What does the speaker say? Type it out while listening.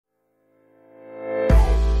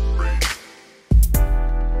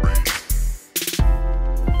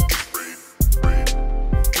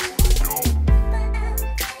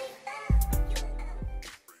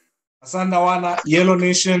Sandawana, Yellow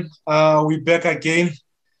Nation, we're back again.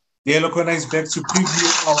 The Yellow Corner is back to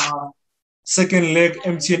preview our second leg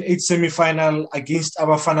MTN 8 semi-final against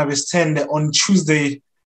Abafana Westende on Tuesday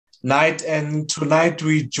night. And tonight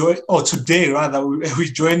today rather,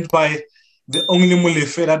 we're joined by the only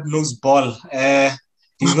Mulefe that knows ball.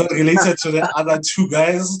 He's not related to the other two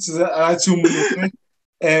guys, to the other two Mulefe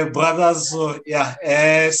brothers. So yeah,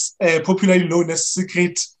 popularly known as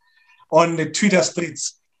Secret on the Twitter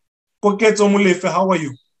streets. Koketso Mulefe, how are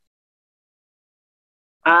you?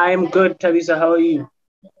 I'm good, Tabisa. How are you?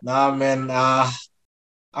 Nah, man.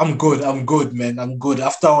 I'm good, man. I'm good.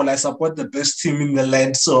 After all, I support the best team in the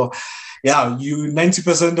land. So, yeah, you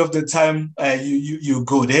 90% of the time, you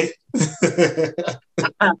good, eh?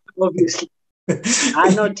 Obviously. I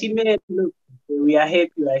know, teammate. Look, we are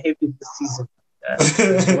happy. We are happy this season.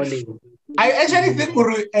 I actually think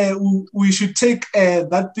we should take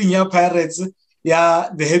that thing, yeah, Pirates. Yeah,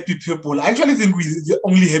 the happy people. I actually think we're the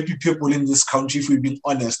only happy people in this country, if we've been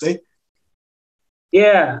honest, eh?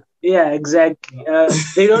 Yeah, exactly.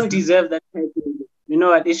 They don't deserve that title. You know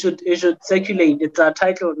what? It should circulate. It's our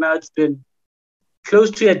title now. It's been close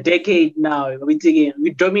to a decade now. We're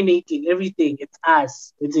dominating everything. It's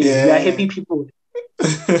us. We are happy people.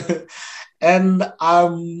 And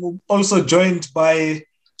I'm also joined by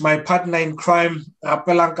my partner in crime,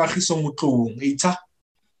 Rapelang Kagiso Mutlu. Eita.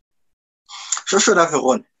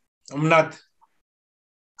 I'm not.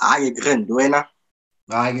 I grand winner.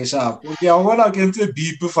 I sharp. Okay, I want to get a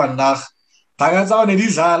beep vandaag. Daga tsa one di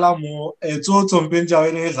dlala mo tso tsompenja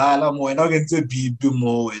wena dlala mo wena ke ntse beep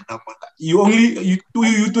mo wena mona. You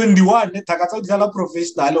 21 daga tsa di dlala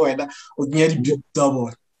professional wena o nya di beep tsa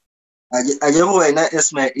bona. I go wena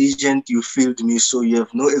as my agent you failed me, so you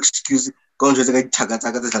have no excuse. I'm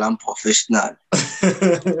professional.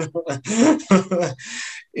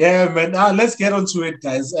 Yeah, man. Let's get on to it,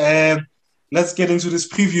 guys. Let's get into this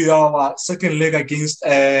preview of our second leg against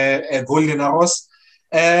Golden Arrows.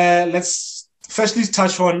 Let's firstly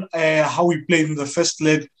touch on how we played in the first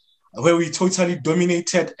leg, where we totally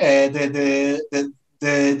dominated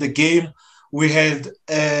the game. We had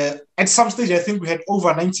at some stage, I think we had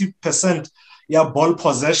over 90% ball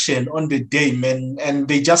possession on the day, man, and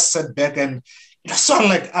they just sat back and it sounded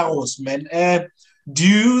like arrows, man. Do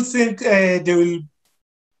you think they will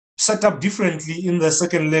set up differently in the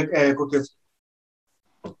second leg, Koket?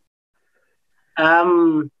 I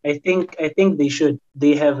think they should.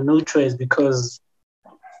 They have no choice, because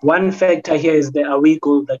one factor here is the away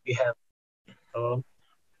goal that we have.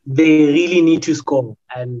 They really need to score,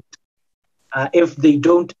 and if they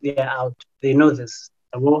don't, they are out. They know this.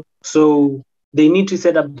 So they need to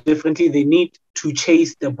set up differently. They need to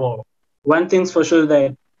chase the ball. One thing's for sure,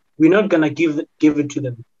 that we're not gonna give it to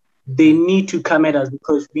them. They need to come at us,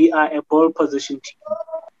 because we are a ball possession team.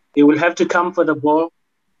 They will have to come for the ball,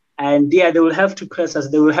 and they will have to press us.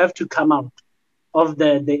 They will have to come out of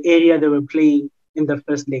the area they were playing in the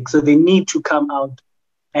first leg. So they need to come out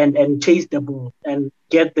and chase the ball and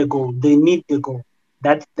get the goal. They need the goal.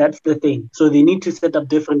 That's the thing. So they need to set up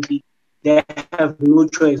differently. They have no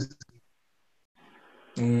choice.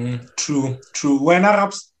 True. When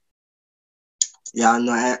Arabs? Yeah,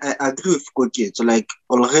 no, I agree with Koke. So like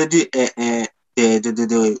already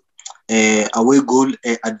the away goal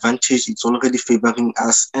advantage, it's already favoring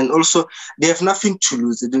us, and also they have nothing to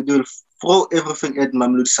lose. They will throw everything at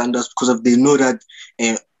Mamelodi Sundowns, because they know that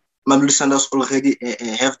Mamelodi Sundowns already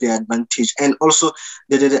have the advantage, and also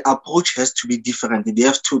the approach has to be different. They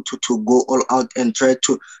have to go all out and try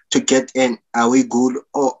to get an away goal,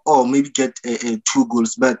 or maybe get 2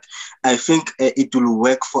 goals. But I think it will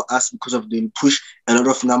work for us, because they'll push a lot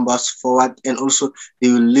of numbers forward, and also they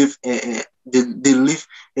will leave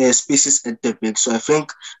spaces at the back. So I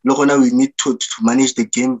think Lorena, we need to manage the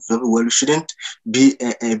game very well. We shouldn't be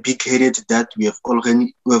big-headed that we have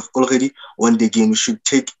already won the game. We should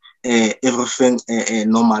take everything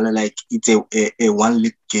normal, like it's a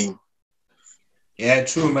one-league game. Yeah,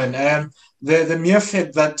 true, man. The mere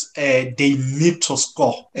fact that they need to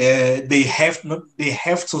score, they have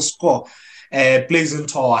to score, plays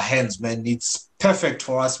into our hands, man. It's perfect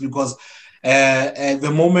for us, because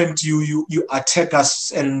the moment you attack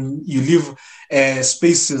us and you leave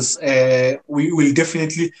spaces, we will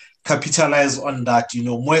definitely capitalize on that,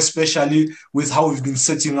 more especially with how we've been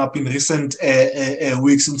setting up in recent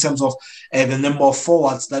weeks in terms of the number of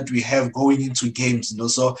forwards that we have going into games,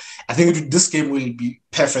 So I think this game will be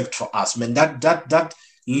perfect for us, man. That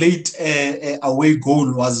late away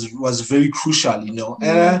goal was very crucial,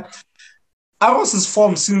 Arrow's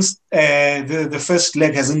form since the first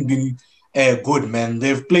leg hasn't been good, man.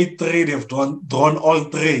 They've played 3, they've drawn all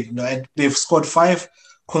 3, and they've scored 5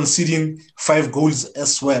 conceding 5 goals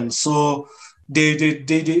as well. So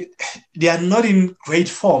they are not in great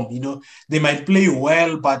form. They might play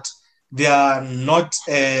well, but they are not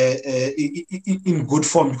in good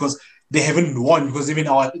form because they haven't won. Because even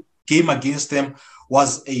our game against them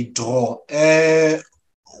was a draw.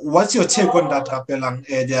 What's your take on that, Rapelang,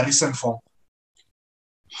 their recent form?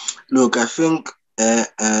 Look, I think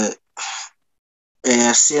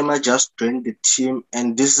Sema just joined the team,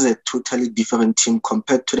 and this is a totally different team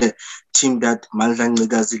compared to the team that Maldan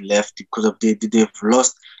Legacy left because of they've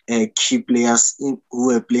lost key players who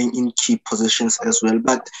were playing in key positions as well.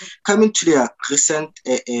 But coming to their recent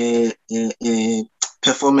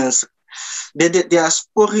performance, they are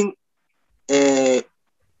scoring a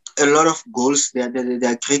lot of goals. They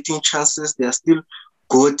are creating chances. They are still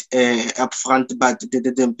good up front, but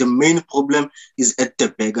the main problem is at the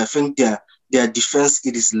back. I think their defense,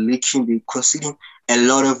 it is leaking. They're conceding a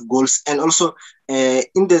lot of goals. And also,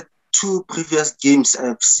 in the 2 previous games,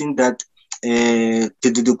 I've seen that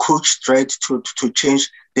the coach tried to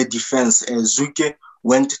change the defense. Zuke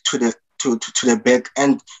went to the back,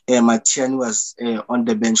 and Matiani was on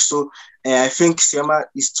the bench. So I think Siama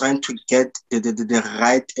is trying to get the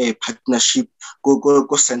right partnership, go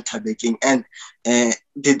center backing, and they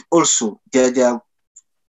are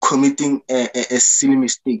committing silly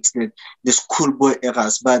mistakes, the schoolboy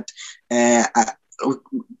errors. But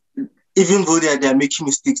even though they are making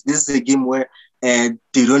mistakes, this is a game where they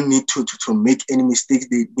don't need to make any mistakes.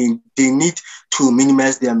 They need to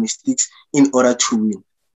minimize their mistakes in order to win.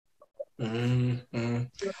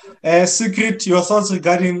 Secret, your thoughts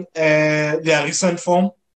regarding their recent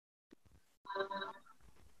form?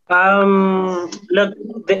 Look,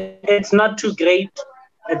 it's not too great.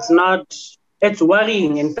 It's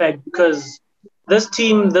worrying, in fact, because this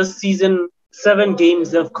team this season, 7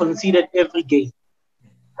 games, they've conceded every game,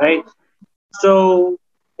 right? So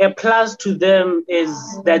a plus to them is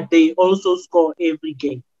that they also score every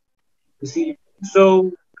game. You see,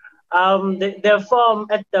 so their form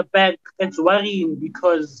at the back, it's worrying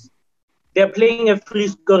because they're playing a free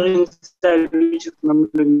scoring style, which is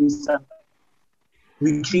Mamelodi.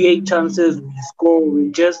 We create chances, we score,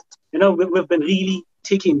 we just, we've been really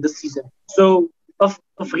taking this season. So of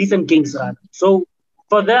recent games, rather. So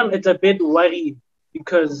for them, it's a bit worrying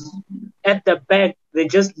because at the back, they're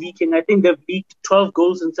just leaking. I think they've leaked 12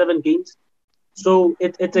 goals in 7 games. So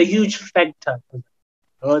it's a huge factor.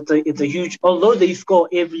 It's a huge, although they score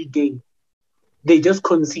every game, they just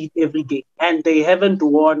concede every game, and they haven't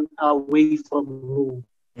won away from home.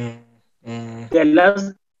 Their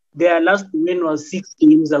last win was 6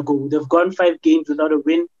 games ago. They've gone 5 games without a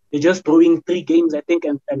win. They're just throwing 3 games, I think,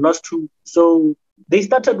 and lost 2. So they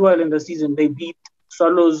started well in the season. They beat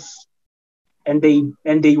Swallows, and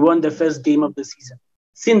they won the first game of the season.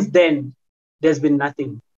 Since then, there's been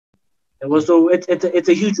nothing. So it's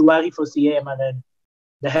a huge worry for Siyema that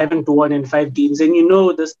they haven't won in 5 games. And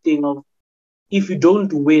this thing of, if you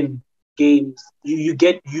don't win games, you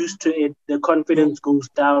get used to it. The confidence goes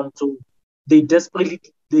down. So they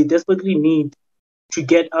desperately need to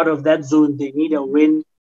get out of that zone. They need a win.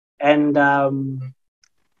 And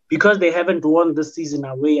because they haven't won this season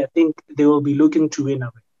away, I think they will be looking to win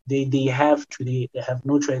away. They have to. They have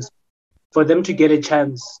no choice. For them to get a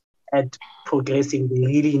chance at progressing, they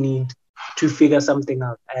really need to figure something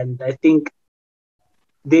out. And I think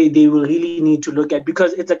they will really need to look at,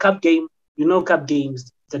 because it's a cup game. Cup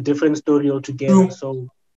games, it's a different story altogether. So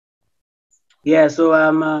yeah, so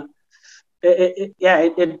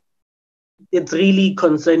it's really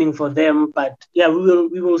concerning for them. But yeah,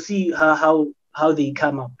 we will see how they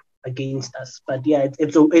come up against us. But yeah,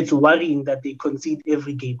 it's worrying that they concede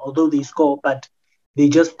every game, although they score, but they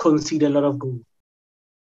just concede a lot of goals.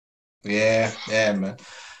 Yeah, man.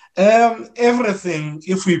 Everything,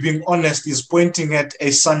 if we're being honest, is pointing at a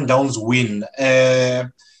Sundowns win.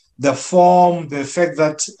 The form, the fact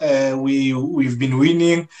that we've been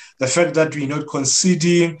winning, the fact that we're not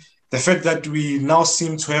conceding, the fact that we now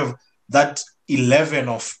seem to have that 11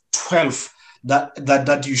 of 12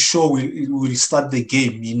 that you show will start the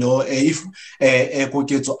game. If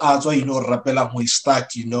Koketso Azwa, Rapela will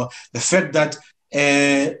start. The fact that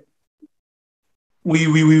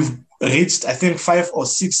we've reached, I think, 5 or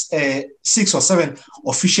 6 or 7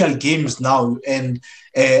 official games now, and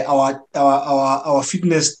our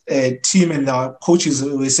fitness team and our coaches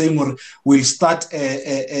were saying we'll start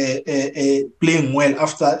playing well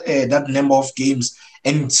after that number of games,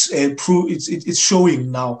 and it's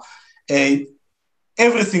showing now.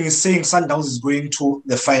 Everything is saying Sundowns is going to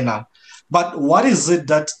the final. But what is it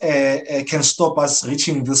that can stop us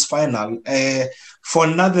reaching this final? For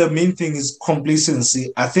another main thing is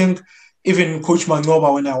complacency. I think even Coach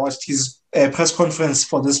Mangoba, when I watched his press conference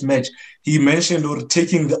for this match, he mentioned or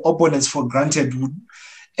taking the opponents for granted would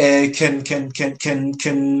can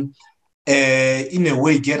in a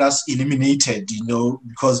way get us eliminated,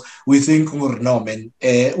 because we think, oh, no, man,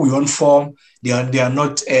 we on form. They are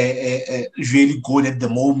not really good at the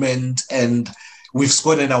moment, and we've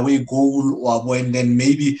scored an away goal, or and then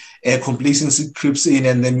maybe complacency creeps in,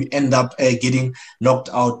 and then we end up getting knocked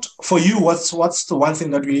out. For you, what's the one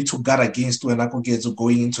thing that we need to guard against when Akogezo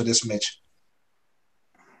going into this match?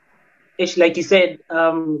 It's like you said,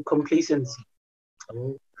 complacency,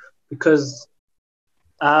 because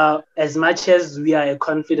as much as we are a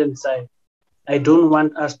confident side, I don't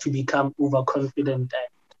want us to become overconfident and,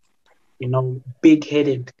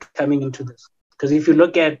 big-headed coming into this. Because if you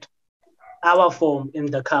look at our form in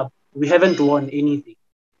the cup, we haven't won anything.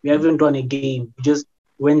 We haven't won a game. We just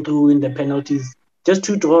went through in the penalties. Just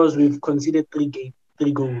 2 draws, we've conceded 3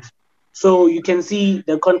 goals. So you can see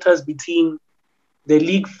the contrast between the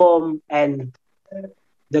league form and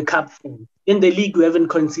the cup form. In the league, we haven't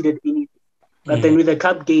conceded anything. But then with the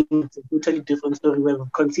cup game, it's a totally different story where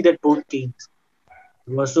we've conceded both games.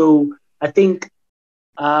 So I think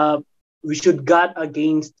we should guard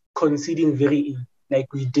against conceding very early,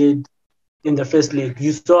 like we did in the first leg.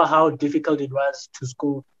 You saw how difficult it was to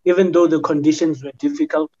score, even though the conditions were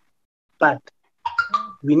difficult. But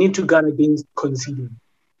we need to guard against conceding,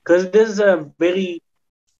 because it's a very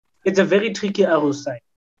tricky arrow side.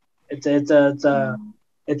 It's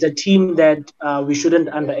a team that we shouldn't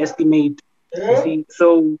underestimate. You see,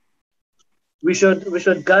 so we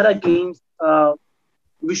should guard against.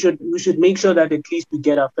 We should make sure that at least we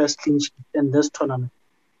get our first clean sheet in this tournament.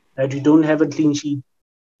 That we don't have a clean sheet,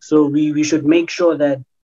 so we should make sure that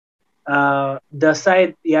the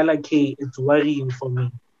side Yala K is worrying for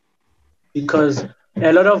me, because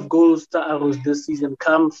a lot of goals to arrows this season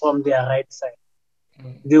come from their right side.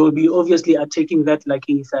 They will be obviously attacking that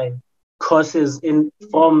Lucky side, crosses in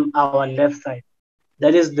from our left side.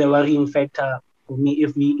 That is the worrying factor for me.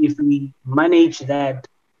 If we manage that,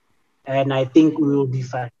 and I think we will be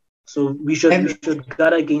fine. So we should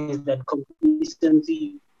guard against that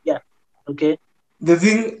consistency. Yeah. Okay. The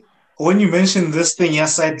thing when you mention this thing, your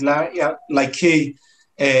side like being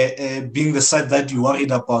the side that you worried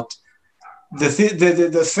about. The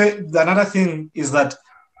another thing is that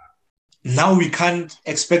now we can't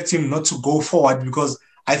expect him not to go forward, because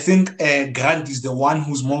I think Grant is the one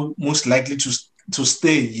who's most likely to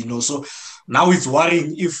stay. So now it's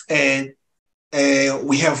worrying if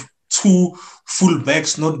we have 2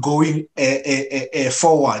 fullbacks not going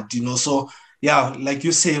forward. So yeah, like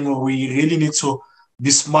you're saying, we really need to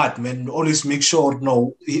be smart, man. Always make sure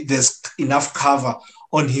there's enough cover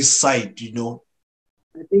on his side.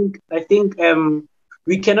 I think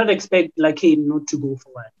we cannot expect Lucky not to go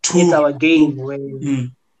forward. It's our game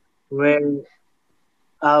where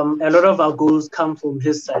a lot of our goals come from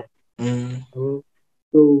his side.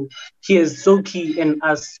 So he is so key in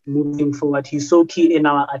us moving forward. He's so key in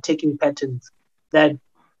our attacking patterns that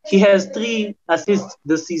he has 3 assists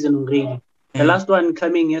this season already. The last one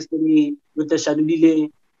coming yesterday with the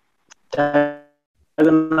Shadulile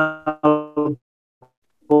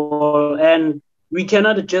ball, and we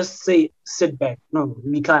cannot just say sit back. No,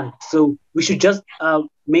 we can't. So we should just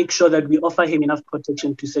make sure that we offer him enough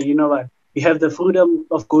protection to say, you know what, we have the freedom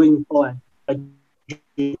of going forward. But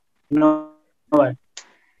you know what,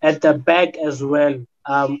 at the back as well,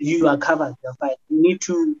 you are covered. You're fine. You need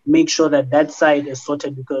to make sure that side is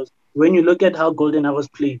sorted, because when you look at how Golden Arrows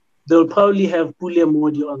play, they'll probably have Pule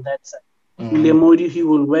Modi on that side. Pule Modi, he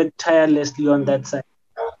will work tirelessly on that side.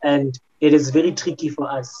 And it is very tricky for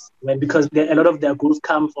us, because a lot of their goals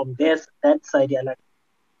come from that side. Yeah,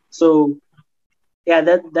 so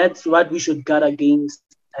yeah, that's what we should guard against.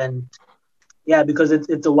 And yeah, because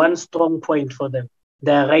it's a one strong point for them.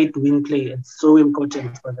 Their right wing play, it's so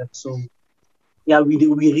important for them. So yeah, we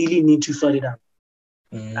really need to sort it out.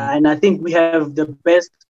 And I think we have the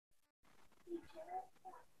best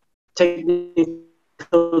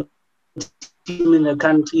technical team in the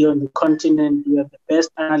country, on the continent. We have the best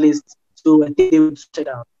analysts, so I think they would sort it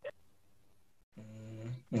out.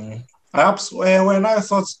 Perhaps when I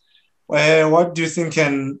thought, what do you think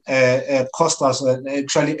can cost us and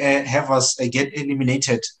actually have us get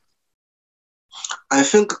eliminated? I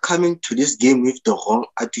think coming to this game with the wrong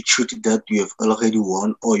attitude that you have already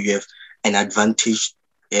won, or you have an advantage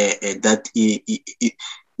that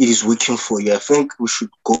it is working for you. I think we should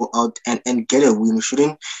go out and get a win. We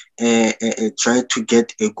shouldn't try to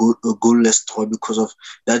get a goalless draw, because of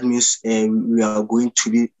that means we are going to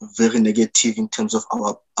be very negative in terms of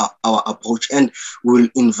our approach, and we'll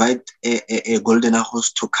invite a Golden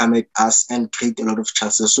Arrows to come at us and create a lot of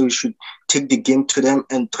chances. So we should take the game to them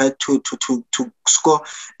and try to score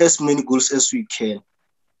as many goals as we can.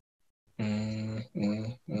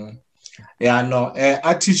 Yeah, no,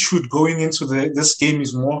 attitude going into this game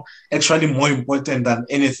is actually more important than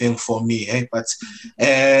anything for me. But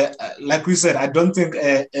like we said, I don't think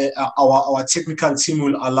our technical team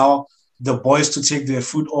will allow the boys to take their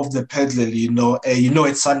foot off the pedal.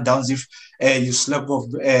 At Sundowns, if you slip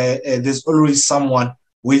off, there's always someone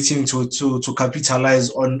waiting to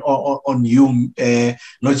capitalize on you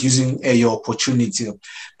not using your opportunity.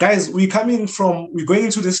 Guys, we're going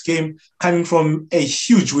into this game coming from a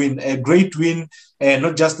huge win, a great win,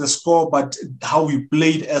 not just the score, but how we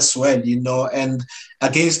played as well, and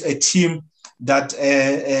against a team that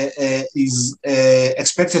is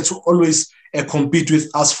expected to always compete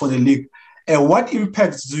with us for the league. What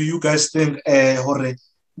impact do you guys think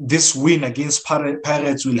this win against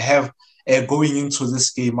Pirates will have going into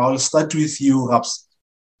this game? I'll start with you, Raps.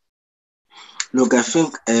 Look, I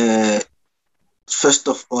think first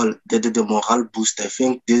of all, the morale boost. I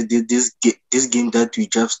think this game that we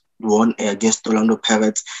just won against Orlando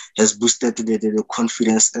Pirates has boosted the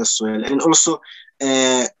confidence as well. And also,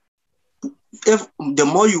 if the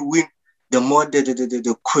more you win, the more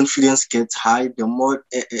the confidence gets high. The more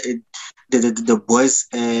the boys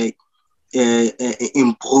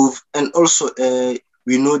improve, and also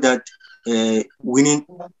we know that winning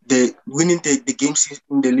the games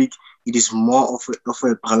in the league, it is more of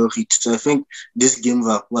a priority. So I think this game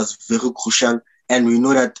was very crucial, and we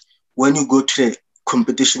know that when you go to the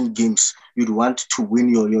competition games, you'd want to win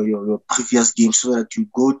your previous games, so that you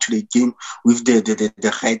go to the game with the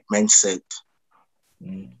right mindset.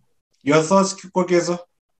 Your thoughts, Kokezo?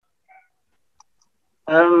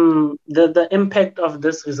 The impact of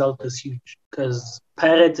this result is huge, because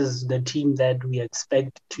Pirates is the team that we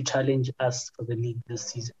expect to challenge us for the league this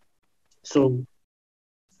season. So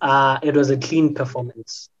it was a clean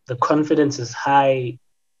performance. The confidence is high.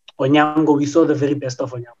 Onyango, we saw the very best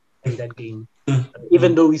of Onyango in that game.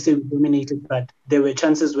 Even though we say we dominated, but there were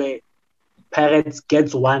chances where Pirates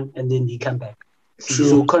gets one and then he come back.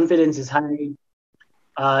 So confidence is high.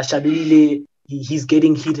 Shabile, he's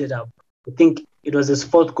getting heated up. I think it was his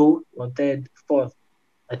fourth goal or fourth.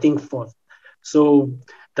 So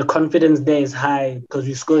the confidence there is high because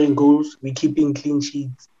we're scoring goals, we're keeping clean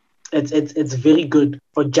sheets. It's very good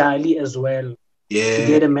for Jali as well to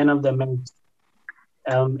get a man of the match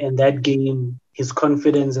in that game. His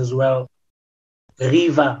confidence as well.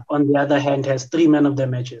 Riva, on the other hand, has 3 men of the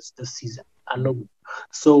matches this season alone.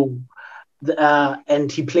 So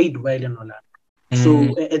and he played well in Orlando.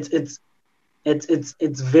 So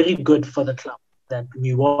it's very good for the club that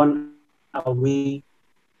we won away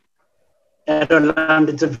at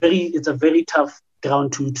Orlando. It's a very tough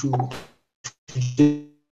ground to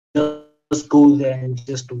just go there and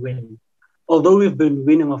just win. Although we've been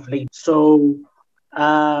winning of late. So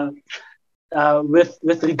with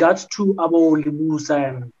regards to Abo Libusa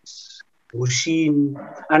and Hushin,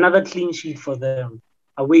 another clean sheet for them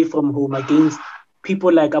away from home against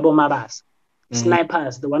people like Abo Mabas.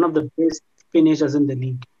 Snipers, one of the best finishers in the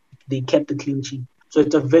league. They kept the clean sheet. So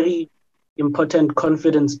it's a very important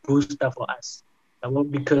confidence booster for us,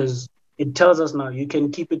 because it tells us now you can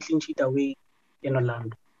keep a clean sheet away in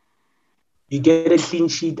Orlando. You get a clean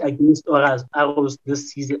sheet against Arrows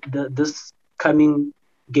this season, this coming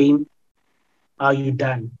game, you're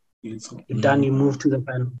done. You're done, you move to the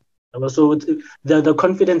final. So the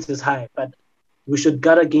confidence is high, but we should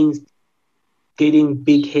guard against getting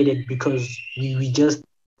big-headed, because we just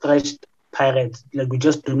thrashed Pirates. Like, we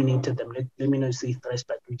just dominated them. Let me not say thrashed,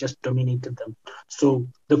 but we just dominated them. So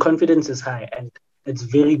the confidence is high, and it's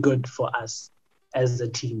very good for us as a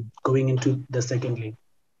team going into the second leg.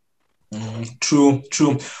 True.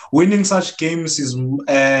 Winning such games is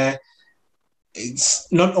it's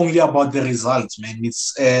not only about the results, man.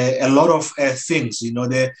 It's a lot of things.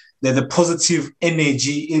 The positive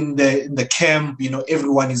energy in the camp.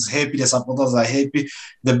 Everyone is happy. The supporters are happy.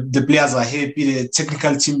 The players are happy. The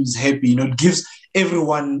technical team is happy. It gives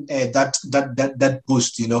everyone that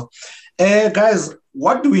boost. Guys,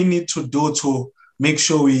 what do we need to do to make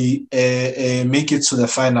sure we make it to the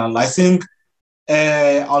final? I think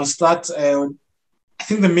I'll start. I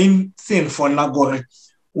think the main thing for Nagore,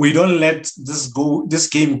 we don't let this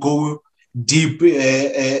game go deep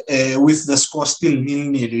with the score still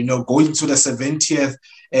 0-0. Going to the 70th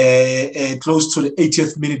close to the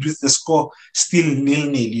 80th minute with the score still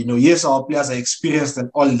 0-0. Yes, our players are experienced and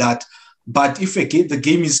all that, but if the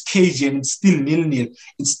game is cagey and it's still 0-0,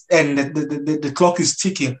 and the clock is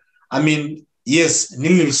ticking, I mean, yes,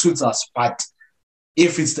 0-0 suits us, but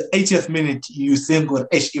if it's the 80th minute, you think, well,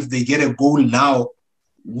 if they get a goal now,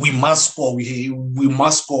 we must score. We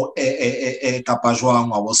must score a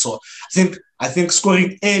Kapajwang. So I think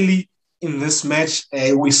scoring early in this match,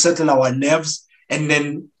 we settle our nerves, and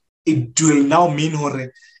then it will now mean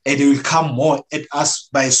they will come more at us.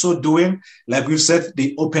 By so doing, like we've said,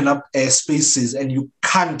 they open up spaces, and you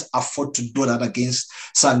can't afford to do that against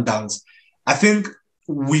Sundowns. I think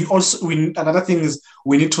another thing is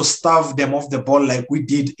we need to starve them off the ball like we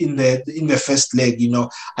did in the first leg.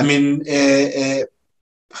 I mean,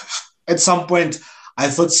 at some point, I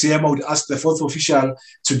thought Siema would ask the fourth official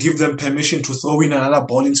to give them permission to throw in another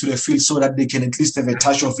ball into the field so that they can at least have a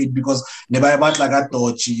touch of it, because they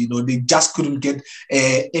just couldn't get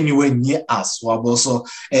anywhere near us. So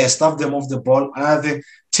stuff them off the ball. Another thing,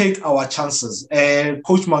 take our chances.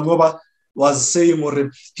 Coach Manoba was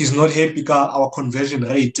saying he's not happy because our conversion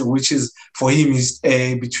rate, which is for him is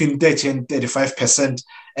between 30 and 35%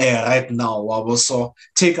 right now. So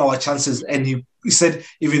take our chances. And he said,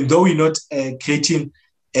 even though we're not creating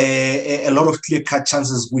a lot of clear-cut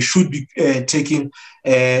chances, we should be taking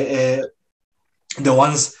the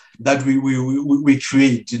ones that we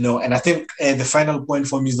create, And I think the final point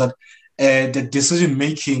for me is that the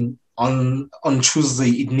decision-making on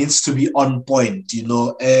Tuesday, it needs to be on point,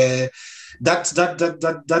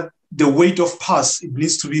 that the weight of pass, it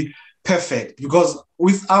needs to be perfect, because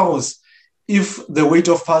with ours, if the weight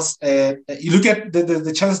of pass, you look at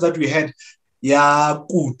the chance that we had,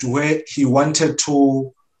 good, where he wanted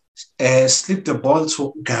to slip the ball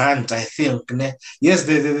to Grant, I think. Yes,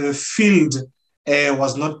 the field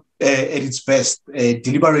was not at its best,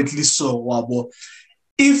 deliberately so.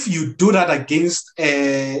 If you do that against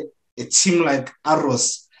a team like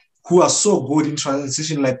Arrows, who are so good in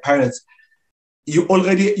transition like Pirates, you're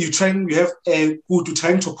trying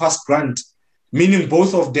to pass Grant, meaning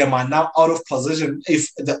both of them are now out of position.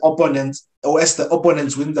 If the opponents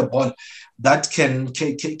win the ball, that can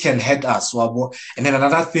hurt us. And then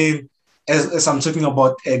another thing, as I'm talking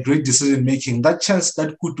about great decision making, that chance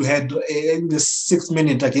that Kutu had in the 6th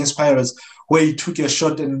minute against Pirates, where he took a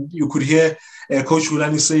shot and you could hear Coach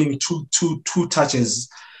Wulani saying two touches.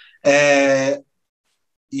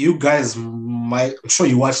 You guys I'm sure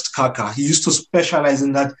you watched Kaka. He used to specialize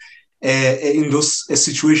in that, in those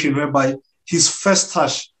situations whereby his first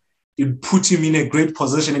touch, it put him in a great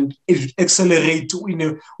position and it accelerates in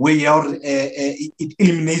a way out. It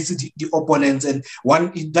eliminates the opponents, and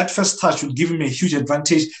that first touch would give him a huge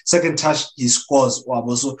advantage. Second touch, he scores.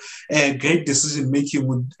 So great decision making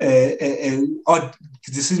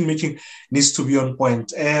needs to be on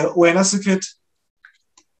point. When I secret,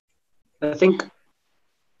 I think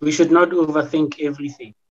we should not overthink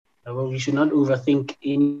everything. We should not overthink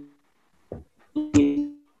anything.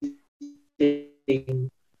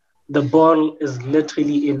 The ball is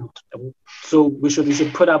literally in. So we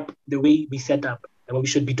should put up the way we set up. We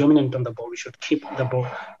should be dominant on the ball. We should keep the ball.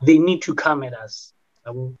 They need to come at us.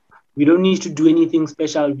 We don't need to do anything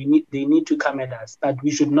special. They need to come at us. But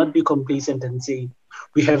we should not be complacent and say,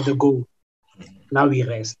 we have the goal. Now we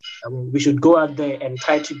rest. We should go out there and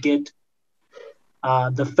try to get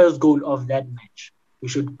the first goal of that match. We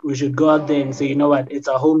should go out there and say, you know what, it's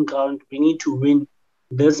our home ground. We need to win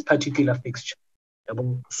this particular fixture.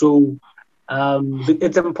 So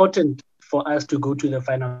it's important for us to go to the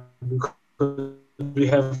final because we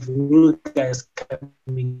have new guys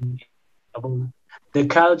coming. The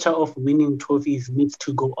culture of winning trophies needs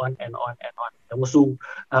to go on and on and on. So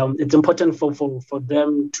it's important for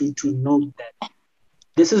them to know that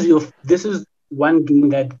this is one game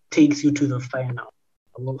that takes you to the final.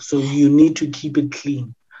 So you need to keep it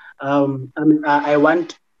clean. I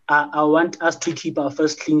want us to keep our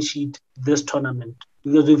first clean sheet this tournament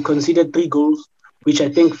because we've conceded 3 goals, which I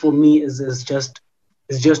think for me is just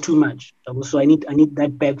too much. So I need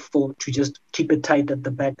that back 4 to just keep it tight at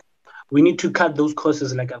the back. We need to cut those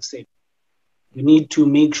crosses, like I've said. We need to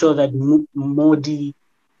make sure that Modi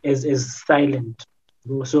is silent.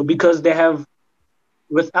 So because they have,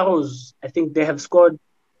 with Arrows, I think they have scored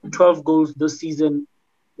 12 goals this season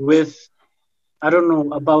with, I don't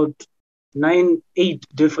know, about 8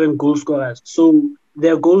 different goal scorers. So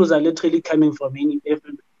their goals are literally coming from any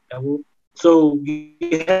different level. So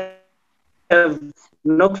you have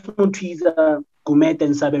Noxmutiza, Gumet,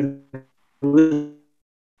 and Sabel with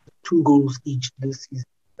 2 goals each this season.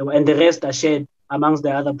 And the rest are shared amongst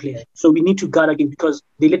the other players. So we need to guard again because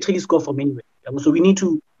they literally score from anywhere. So we need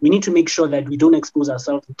to make sure that we don't expose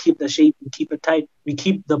ourselves, we keep the shape, we keep it tight, we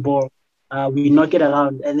keep the ball, we knock it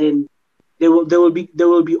around, and then they will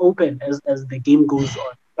be open as the game goes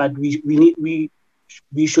on. But we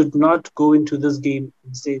should not go into this game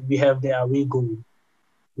and say we have the away goal.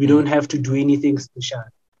 We don't have to do anything special,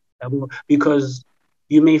 because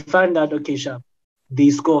you may find that, okay, sharp, they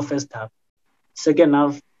score first half, second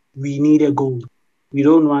half we need a goal. We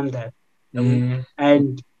don't want that.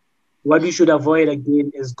 And what we should avoid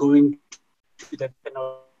again is going to the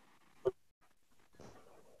penalty.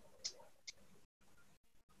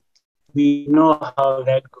 We know how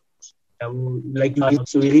that goes.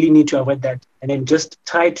 So we really need to avoid that, and then just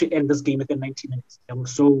try to end this game within 90 minutes.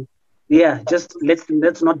 So yeah, just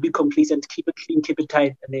let's not be complacent. Keep it clean, keep it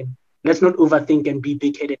tight, and then let's not overthink and be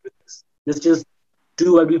big-headed with this. Let's just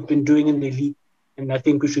do what we've been doing in the league, and I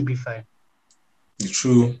think we should be fine.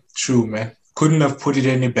 True, man. Couldn't have put it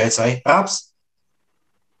any better, eh? Perhaps?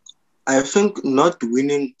 I think not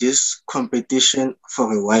winning this competition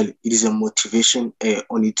for a while, it is a motivation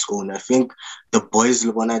on its own. I think the boys, they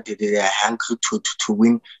are hungry to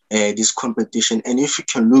win this competition. And if you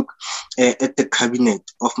can look at the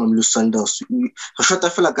cabinet of Mamelodi Sundowns, I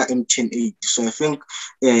feel like I'm 10-8. So I think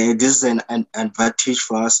this is an advantage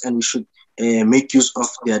for us, and we should make use of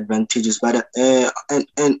the advantages. But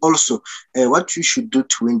and also what we should do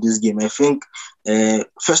to win this game, I think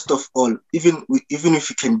first of all, even if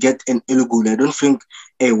you can get an early goal, I don't think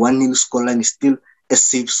a 1-0 scoreline is still a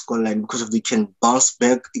safe scoreline, because they can bounce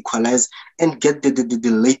back, equalize, and get the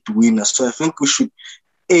late winner. So I think we should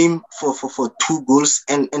aim for 2 goals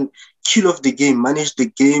and kill off the game, manage the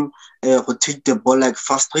game, rotate the ball, like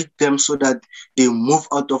frustrate them so that they move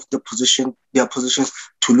out of their positions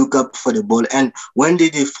to look up for the ball. And when they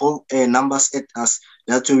throw numbers at us,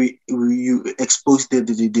 that's where we expose the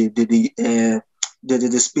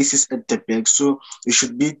spaces at the back. So we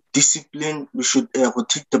should be disciplined. We should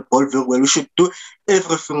rotate the ball very well. We should do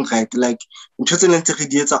everything right. Like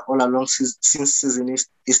all along since season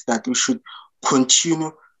is that we should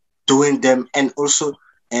continue doing them, and also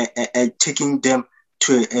taking them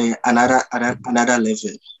to another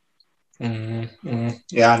level.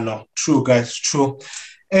 Yeah, no, true, guys, true.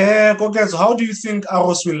 Guys, how do you think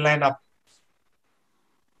Arrows will line up?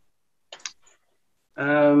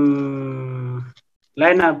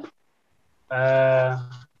 Lineup. Where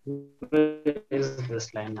is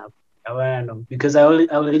this lineup? I want to know, because I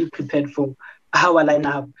already prepared for our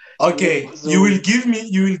lineup. Okay, so you will give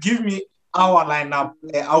me our lineup.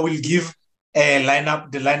 I will give the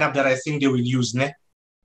lineup that I think they will use, ne?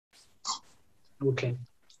 Okay.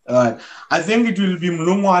 I think it will be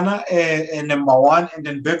Mlungwana number 1, and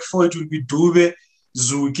then back 4 it will be Dube,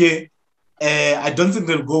 Zuke. I don't think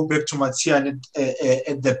they'll go back to Matian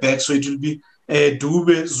at the back, so it will be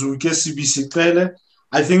Dube, Zuke, CBC.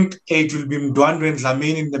 I think it will be Mdwandwe and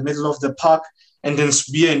Lamine in the middle of the park, and then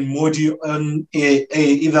Spear and Modi on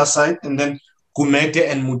either side, and then Gumete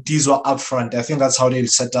and Mutizo up front. I think that's how they'll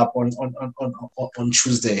set up on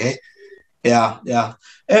Tuesday. Eh? Yeah.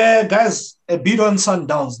 Guys, a bit on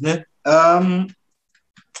Sundowns, ne?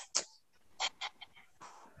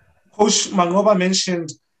 Coach Mangoba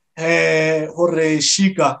mentioned Hore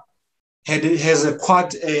Shika has a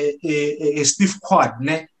quad, a stiff quad,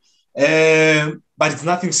 ne? But it's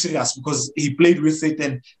nothing serious because he played with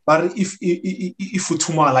it. But if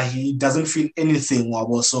Utumala, he doesn't feel anything,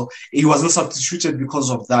 wabo, so he wasn't substituted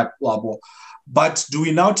because of that, wabo. But do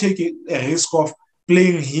we now take a risk of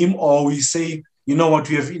playing him, or we say, you know what,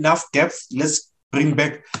 we have enough depth, let's bring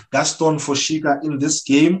back Gaston for Shika in this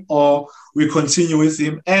game, or we continue with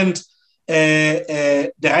him? And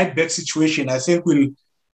the right back situation, I think we'll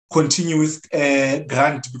continue with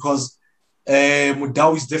Grant, because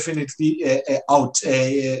Mudau is definitely out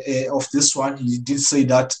of this one. He did say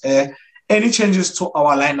that. Any changes to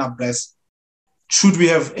our lineup, guys? Should we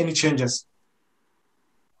have any changes?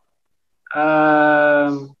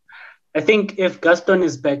 I think if Gaston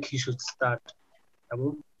is back, he should start,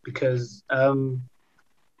 because I've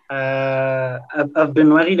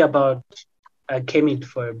been worried about Kemit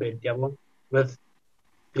for a bit, with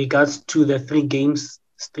regards to the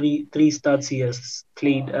 3 starts he has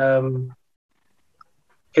played.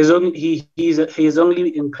 He's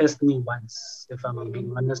only impressed me once, if I'm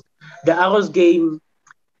being honest. The Arrows game,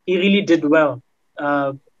 he really did well,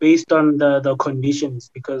 based on the conditions,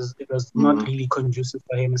 because it was not really conducive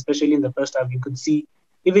for him, especially in the first half. You could see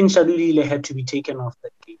even Shalulile had to be taken off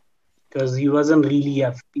that game because he wasn't really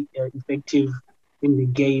effective in the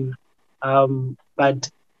game. But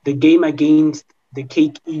the game against the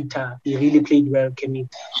Cake Eater, he really played well, Kenny.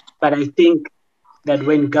 But I think that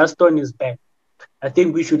when Gaston is back, I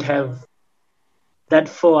think we should have that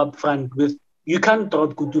four up front with. You can't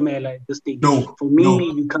drop Kutumela at this stage. No. For me,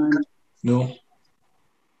 you can't. No.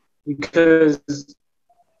 Because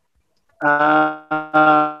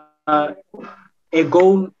a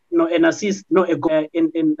goal, an assist, a goal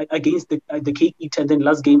in against the cake eater, then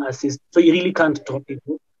last game assist. So you really can't drop it.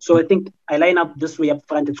 So I think I line up this way up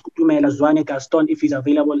front. It's Kutumela, Zwane, Gaston if he's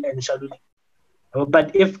available, and Shaluli.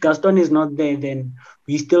 But if Gaston is not there, then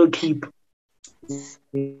we still keep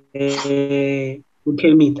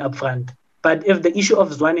Ukemit up front. But if the issue of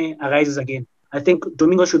Zwane arises again, I think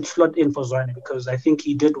Domingo should slot in for Zwane because I think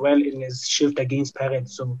he did well in his shift against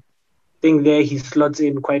Pirates. So I think there he slots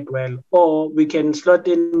in quite well. Or we can slot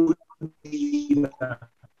in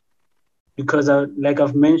because, like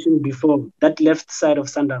I've mentioned before, that left side of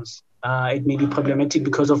Sundowns, it may be problematic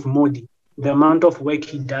because of Modi, the amount of work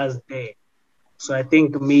he does there. So I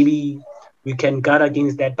think maybe we can guard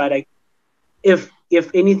against that. But if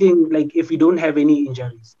anything, like if we don't have any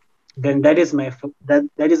injuries, then that is my four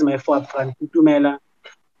up front: Kutumela,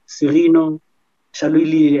 Serino,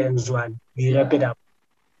 Shaluli, and Zwane. We wrap it up.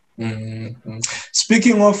 Mm-hmm.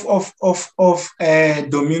 Speaking of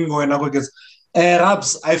Domingo and Agoges,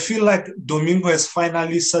 Rabs, I feel like Domingo has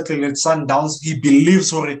finally settled at Sundowns. He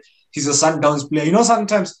believes already he's a Sundowns player. You know,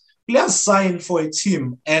 sometimes players sign for a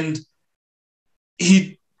team and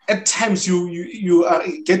he at times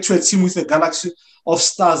you get to a team with a galaxy of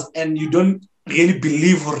stars and you don't really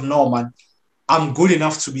believe or no, man, I'm good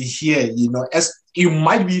enough to be here. You know, as you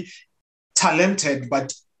might be talented,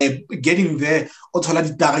 but getting there,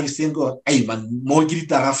 you think, oh, hey man, more you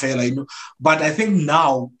know. But I think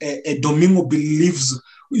now Domingo believes.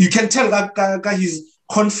 You can tell that his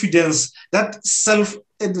confidence, that self,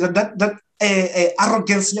 that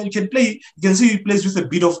arrogance. You can see he plays with a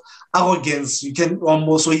bit of arrogance. You can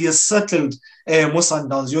almost, so he has settled more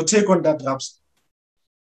Sundowns. Your take on that, Raps?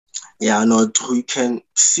 Yeah, no, you can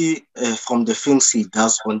see from the things he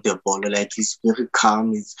does on the ball, like he's very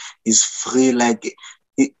calm, he's free, like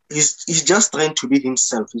he's just trying to be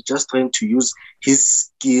himself. He's just trying to use his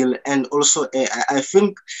skill. And also, I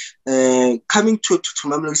think coming to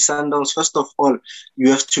Mamelodi Sundowns, first of all, you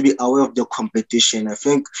have to be aware of the competition. I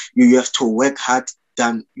think you have to work hard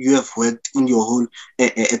than you have worked in your whole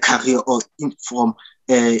career or from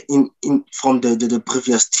the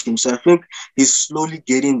previous team. So I think he's slowly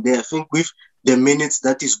getting there. I think with the minutes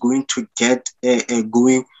that he's going to get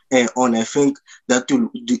going on, I think that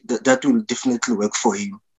will definitely work for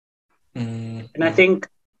him. Mm-hmm. And I think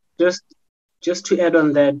just to add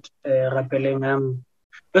on that, Rapeleng,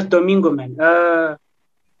 with Domingo, man,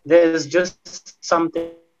 there's just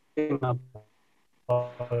something about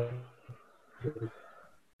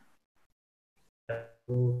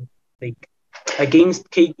like against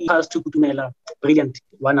KE pass to Kutumela, brilliant,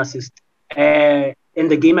 one assist. In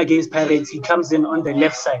the game against Pirates, he comes in on the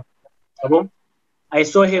left side. I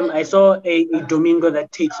saw a Domingo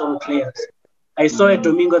that takes on players. I saw a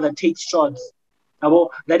Domingo that takes shots.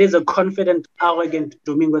 That is a confident, arrogant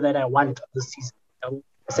Domingo that I want this season.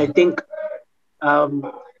 So I think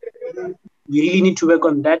we really need to work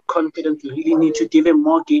on that confidence. We really need to give him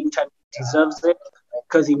more game time. He deserves it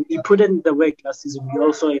because he put in the work last season. We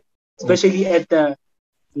also, especially at the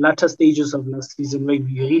latter stages of last season, where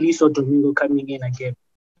we really saw Domingo coming in again.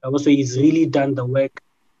 Also, he's really done the work.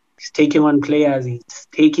 He's taking on players, he's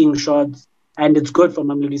taking shots, and it's good for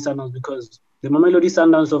Mamelodi Sundowns because the Mamelodi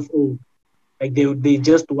Sundowns of old, like they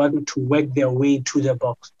just want to work their way to the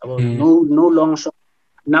box. No long shot.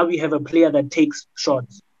 Now we have a player that takes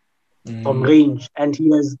shots from range, and he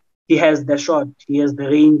has the shot, he has the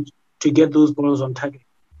range to get those balls on target.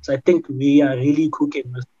 So I think we are really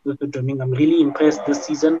cooking with the Domingo. I'm really impressed this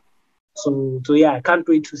season. So yeah, I can't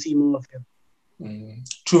wait to see more of him.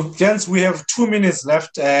 True. Gents, we have 2 minutes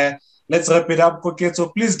left. Let's wrap it up. Okay, so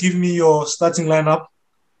please give me your starting lineup.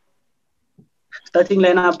 Starting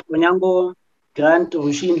lineup: Onyango, Grant,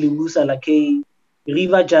 Rushin, Libusa, Lakay,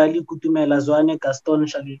 Riva, Jali, Kutumela, Zwane, Gaston,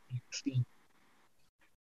 Shaluli.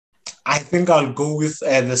 I think I'll go with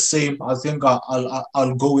the same. I think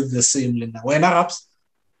I'll go with the same, Linda. When Raps?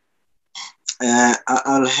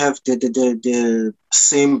 I'll have the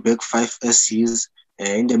same back five as his.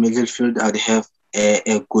 In the middle field, I'd have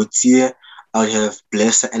Gautier, I'll have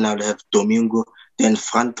Blesser, and I'll have Domingo. Then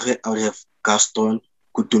front three, I'll have Gaston,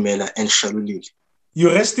 Kutumela, and Shaluli.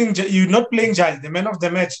 You're resting? You're not playing Jai, the man of the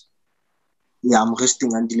match? Yeah, I'm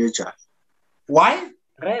resting Andile Jai. Why?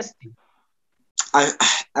 Resting. I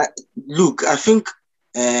think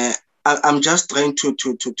I'm just trying to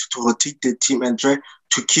rotate the team and try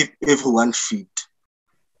to keep everyone fit.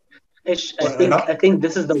 I think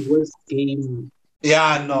this is the worst game.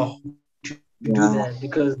 Yeah, no. To do that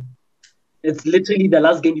because It's literally the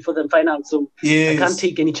last game before the final, so I can't Yes.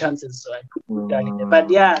 take any chances. So I put Italy there. But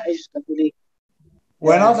yeah, I just really.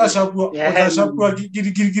 Wena o tla Yeah, shapua ke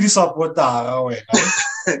di-supportera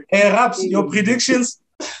wena. Raps, your predictions?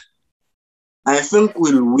 I think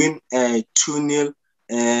we'll win 2-0.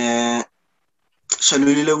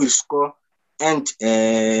 Shalulile will score and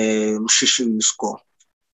Mshishi will score.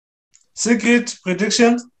 Secret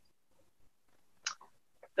predictions?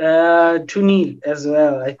 2-0 as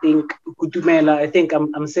well. I think Kutumela. I think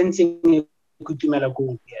I'm sensing a Kutumela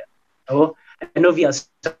goal here. Oh, I know we are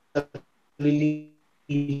really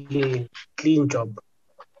clean job.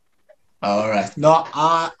 All right. No,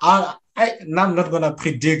 I'm not gonna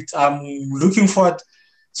predict. I'm looking forward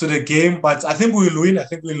to the game, but I think we'll win. I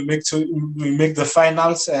think we'll make the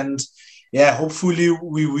finals, and yeah, hopefully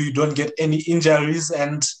we don't get any injuries.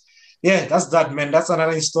 And yeah, that's that, man. That's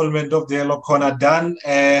another installment of the Yellow Corner done.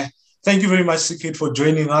 Thank you very much, Secret, for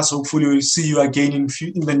joining us. Hopefully, we'll see you again in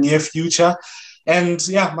the near future. And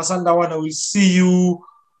yeah, Masandawana, we'll see you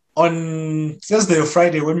on Thursday or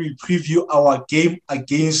Friday when we preview our game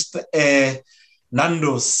against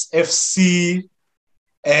Nando's FC,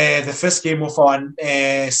 the first game of our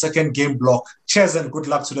second game block. Cheers and good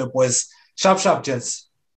luck to the boys. Sharp, gents.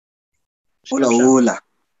 Hola, hola.